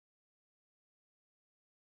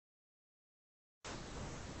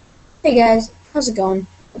Hey guys, how's it going?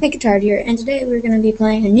 Pickatard here, and today we're going to be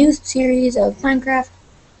playing a new series of Minecraft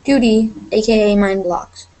 2D, aka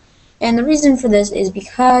Mineblox. And the reason for this is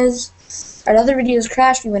because our other videos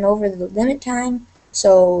crashed, we went over the limit time,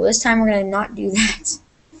 so this time we're going to not do that.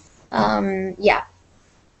 Yeah.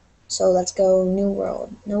 So let's go new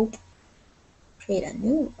world. Nope. Create a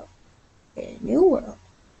new world. Create a new world.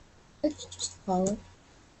 Let's just follow.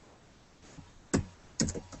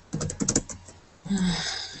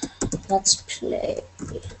 Let's play.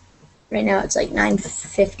 Right now it's like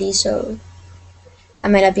 9:50, so I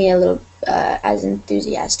might not be a little as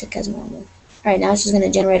enthusiastic as normal. Alright, now it's just going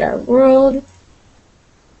to generate our world.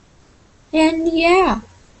 And yeah,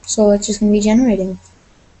 so it's just going to be generating.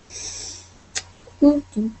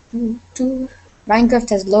 Minecraft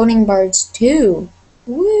has loading bars too.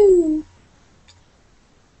 Woo!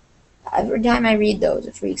 Every time I read those,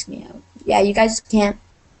 it freaks me out. Yeah, you guys can't.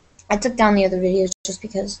 I took down the other videos just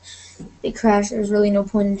because they crashed. There's really no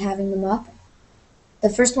point in having them up. The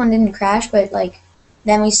first one didn't crash, but like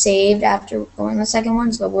then we saved after going the second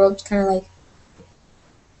one, so the world's kind of like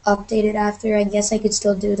updated after. I guess I could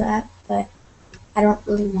still do that, but I don't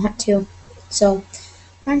really want to. So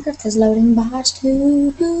Minecraft has loading bars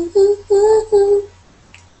too.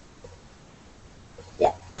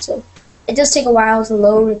 Yeah, so it does take a while to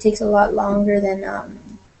load. It takes a lot longer than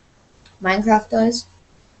Minecraft does,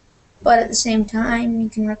 but at the same time, you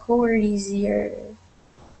can record easier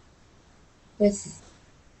with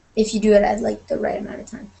if you do it at like the right amount of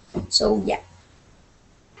time. So yeah,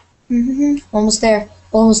 almost there,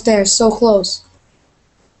 almost there, so close.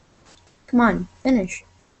 Come on, finish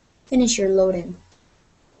your loading.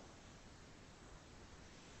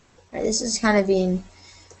 Alright, this is kind of being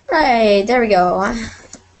right. There we go.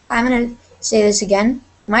 I'm gonna say this again.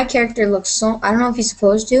 My character looks so. I don't know if he's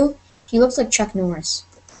supposed to. He looks like Chuck Norris.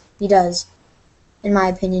 He does. In my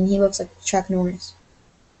opinion, he looks like Chuck Norris.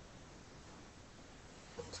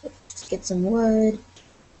 So let's get some wood.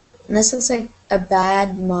 And this looks like a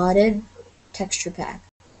bad modded texture pack.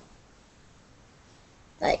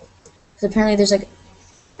 Like, because apparently there's like,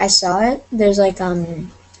 I saw it. There's like a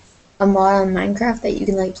mod on Minecraft that you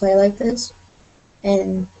can like play like this,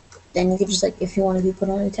 and then you could just like if you want to be put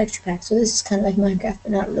on a texture pack. So this is kind of like Minecraft,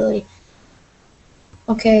 but not really.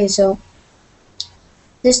 Okay, so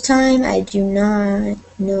this time I do not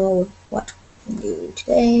know what to do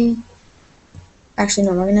today. Actually,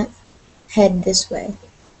 no, we're gonna head this way.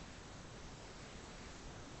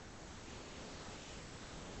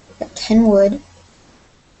 Got 10 wood.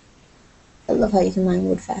 I love how you can mine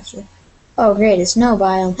wood faster. Oh, great, it's snow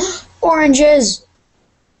biome. Oranges!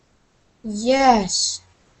 Yes!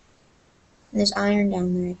 And there's iron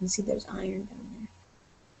down there. I can see there's iron down there.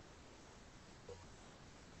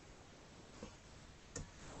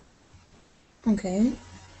 Okay.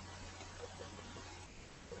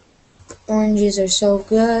 Oranges are so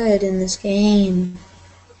good in this game.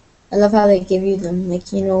 I love how they give you them,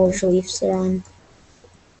 like you know which leaves they're on.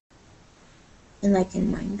 And like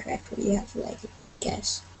in Minecraft where you have to like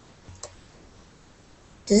guess.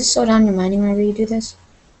 Does it slow down your mining whenever you do this?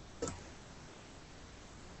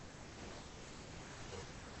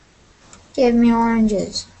 Give me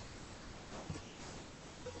oranges.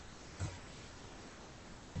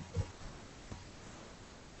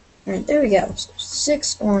 Alright, there we go. So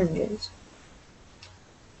 6 oranges.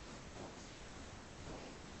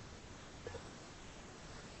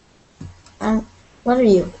 What are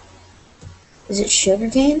you? Is it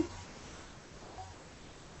sugarcane?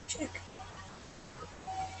 Check.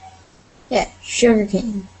 Yeah,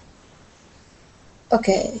 sugarcane.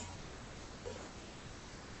 Okay.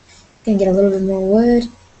 Gonna get a little bit more wood.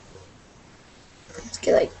 Let's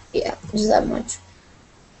get like, yeah, just that much.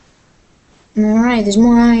 Alright, there's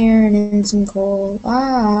more iron and some coal.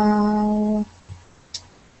 Ow.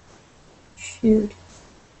 Shoot.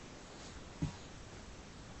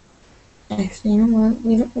 Actually, you know what?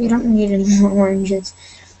 We don't need any more oranges.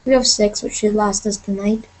 We have 6, which should last us the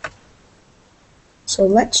night. So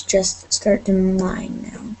let's just start to mine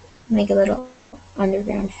now. Make a little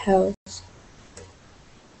underground house.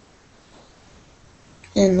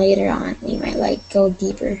 And later on, we might like go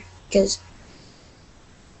deeper, because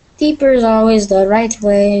deeper is always the right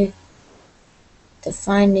way to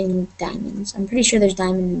finding diamonds. I'm pretty sure there's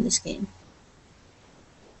diamond in this game.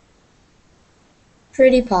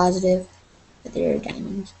 Pretty positive that there are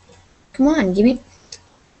diamonds. Come on, give me.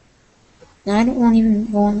 No, I don't want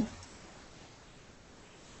even go on.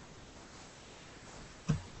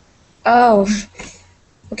 Oh,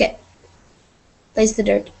 okay. Place the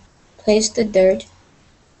dirt. Place the dirt.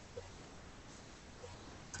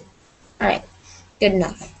 Alright, good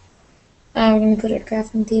enough. We're gonna put a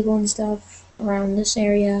crafting table and stuff around this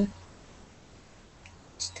area.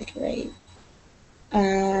 Stick it right.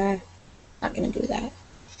 Not gonna do that.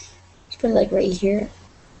 Let's put it like right here.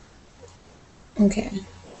 Okay.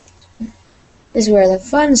 This is where the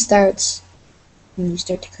fun starts when you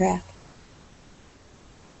start to craft.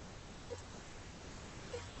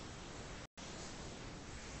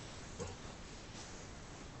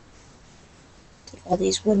 Take all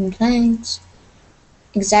these wooden planks.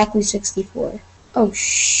 Exactly 64. Oh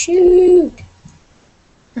shoot!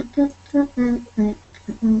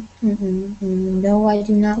 No, I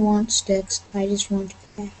do not want sticks. I just want to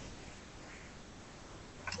craft.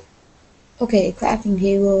 Okay, crafting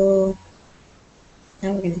table.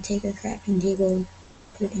 Now we're gonna take a crafting table,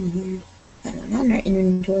 put it in here. I don't know, not in our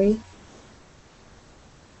inventory.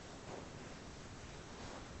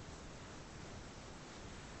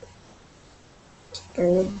 Keep our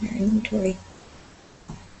wood in our inventory.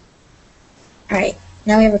 Alright,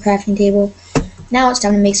 now we have a crafting table. Now it's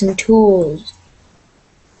time to make some tools.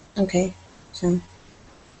 Okay, so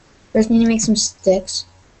first we need to make some sticks.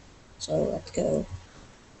 So let's go.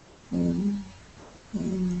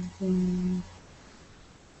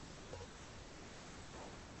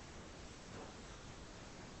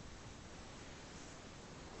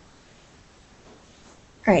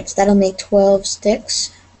 Alright, so that'll make 12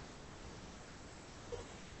 sticks.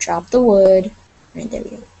 Drop the wood. Right, there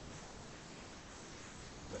we go.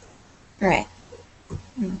 Alright.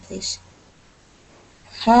 Please.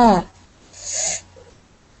 Ha!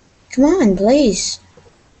 Come on, please.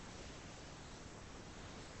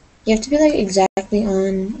 You have to be like exactly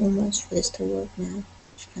on almost for this to work now.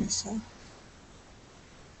 Which kind of sucks.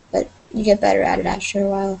 But you get better at it after a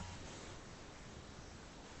while.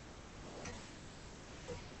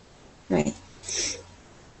 Right.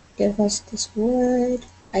 Give us this wood.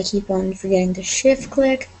 I keep on forgetting to shift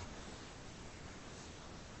click.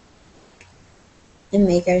 And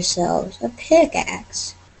make ourselves a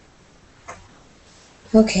pickaxe.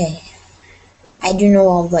 Okay. I do know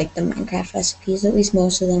all of like the Minecraft recipes, at least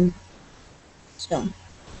most of them. So,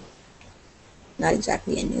 not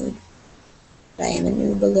exactly a noob. But I am a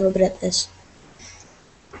noob a little bit at this.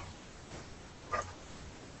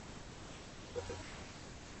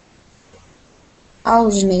 I'll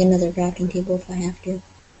just make another crafting table if I have to.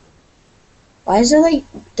 Why is there like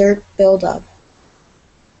dirt buildup?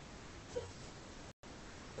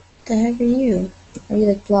 What the heck are you? Are you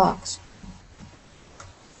like blocks?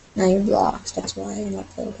 No, you're blocks, that's why you're not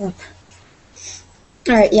filled up.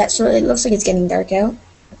 Alright, yeah, so it looks like it's getting dark out.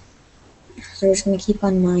 So we're just gonna keep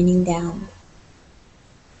on mining down.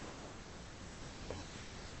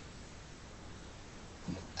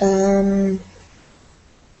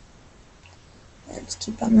 Let's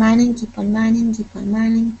keep on mining, keep on mining, keep on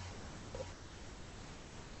mining.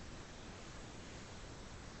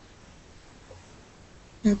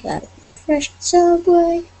 I got it. Fresh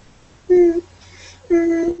subway.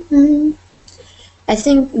 I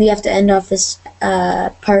think we have to end off this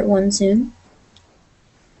part 1 soon.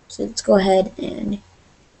 So let's go ahead and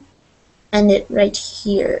end it right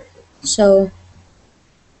here. So,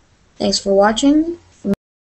 thanks for watching.